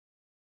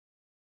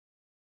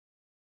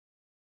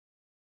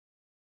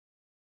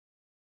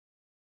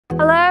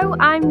Hello,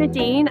 I'm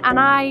Nadine and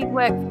I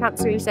work for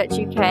Cancer Research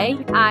UK.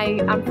 I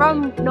am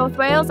from North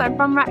Wales, I'm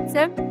from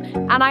Wrexham,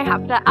 and I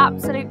have the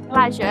absolute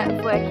pleasure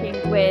of working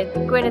with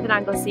Gwynedd and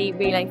Anglesey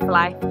Relay for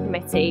Life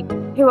Committee,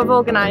 who have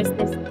organised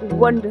this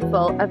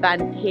wonderful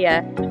event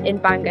here in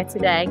Bangor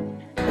today.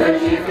 But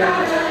you've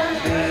gotta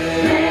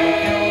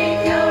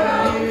make your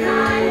own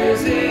kind of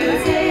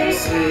music,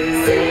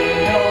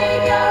 sing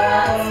your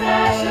own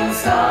special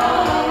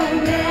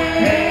song,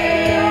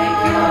 make your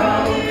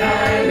own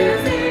kind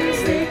of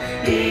music,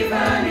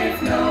 even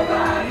if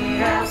nobody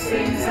else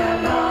sings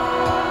along.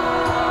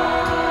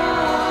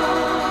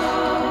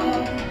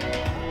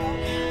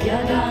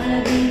 You're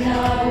gonna be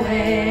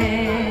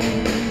knowing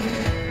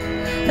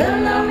the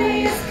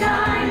loneliest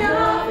kind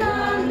of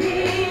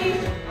lonely.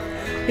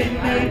 It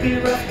may be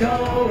rough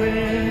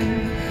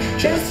going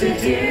just to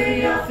do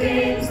your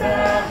things,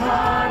 the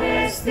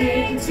hardest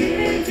thing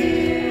to do.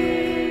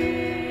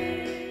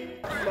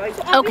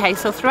 Okay,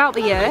 so throughout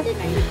the year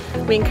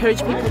we encourage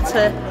people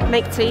to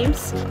make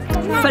teams,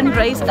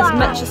 fundraise as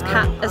much as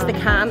they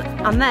can,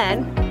 and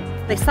then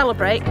they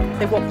celebrate.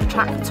 They walk the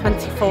track for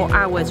 24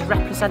 hours,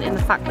 representing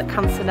the fact that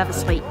cancer never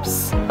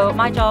sleeps. So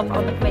my job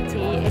on the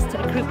committee is to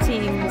recruit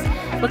teams,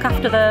 look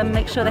after them,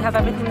 make sure they have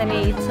everything they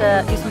need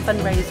to do some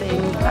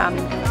fundraising, and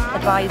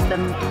advise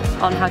them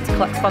on how to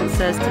collect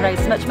sponsors to raise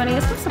as much money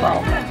as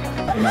possible.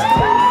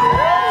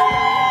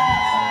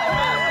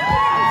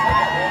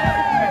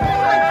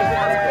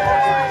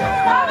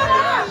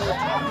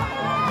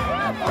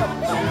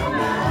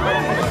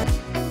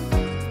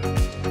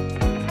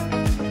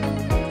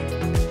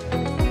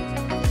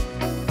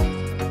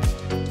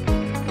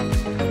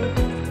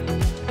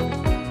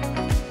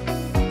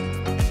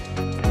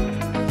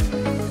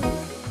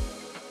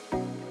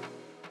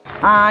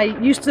 I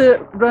used to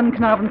run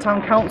Carnarvon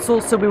Town Council,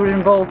 so we were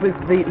involved with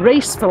the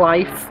Race for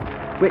Life,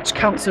 which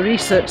Cancer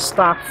Research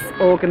staff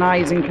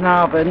organise in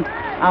Carnarvon.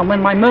 And when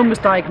my mum was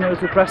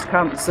diagnosed with breast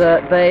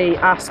cancer, they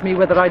asked me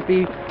whether I'd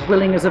be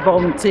willing as a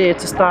volunteer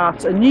to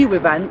start a new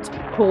event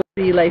called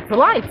Relay for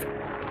Life.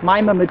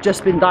 My mum had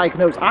just been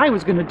diagnosed. I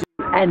was going to do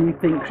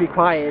anything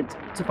required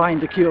to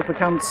find a cure for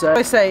cancer.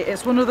 I say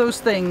it's one of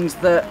those things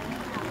that,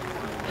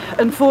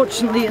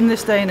 unfortunately, in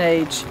this day and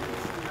age,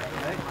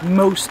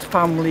 most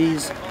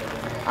families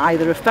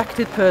either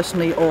affected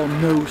personally or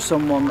know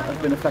someone that has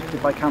been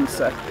affected by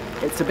cancer.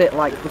 It's a bit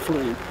like the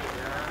flu,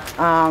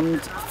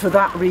 and for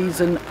that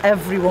reason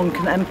everyone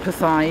can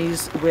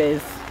empathise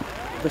with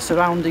the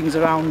surroundings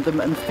around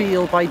them and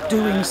feel by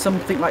doing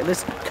something like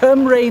this,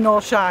 come rain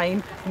or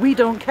shine, we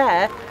don't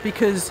care,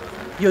 because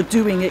you're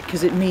doing it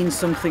because it means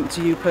something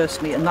to you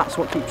personally, and that's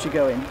what keeps you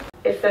going.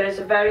 If there is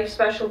a very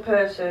special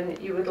person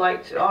you would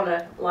like to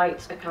honour,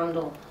 light a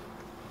candle.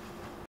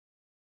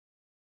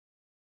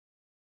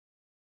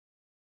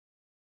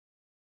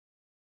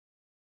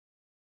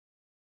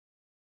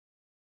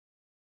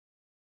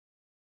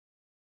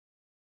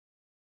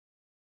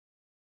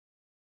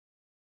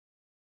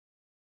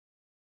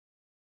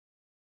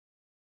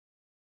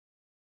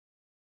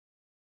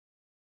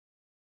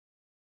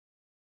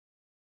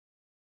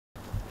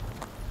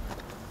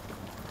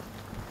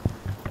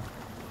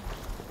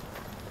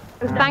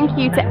 Thank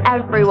you to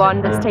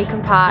everyone that's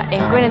taken part in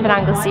Gwynedd and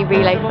Anglesey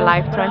Relay for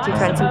Life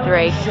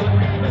 2023.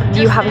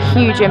 You have a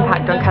huge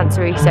impact on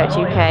Cancer Research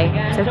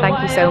UK, so thank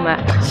you so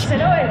much.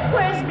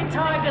 Where's my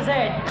tiger's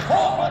head?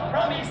 Forward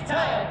from his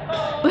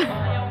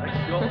tail.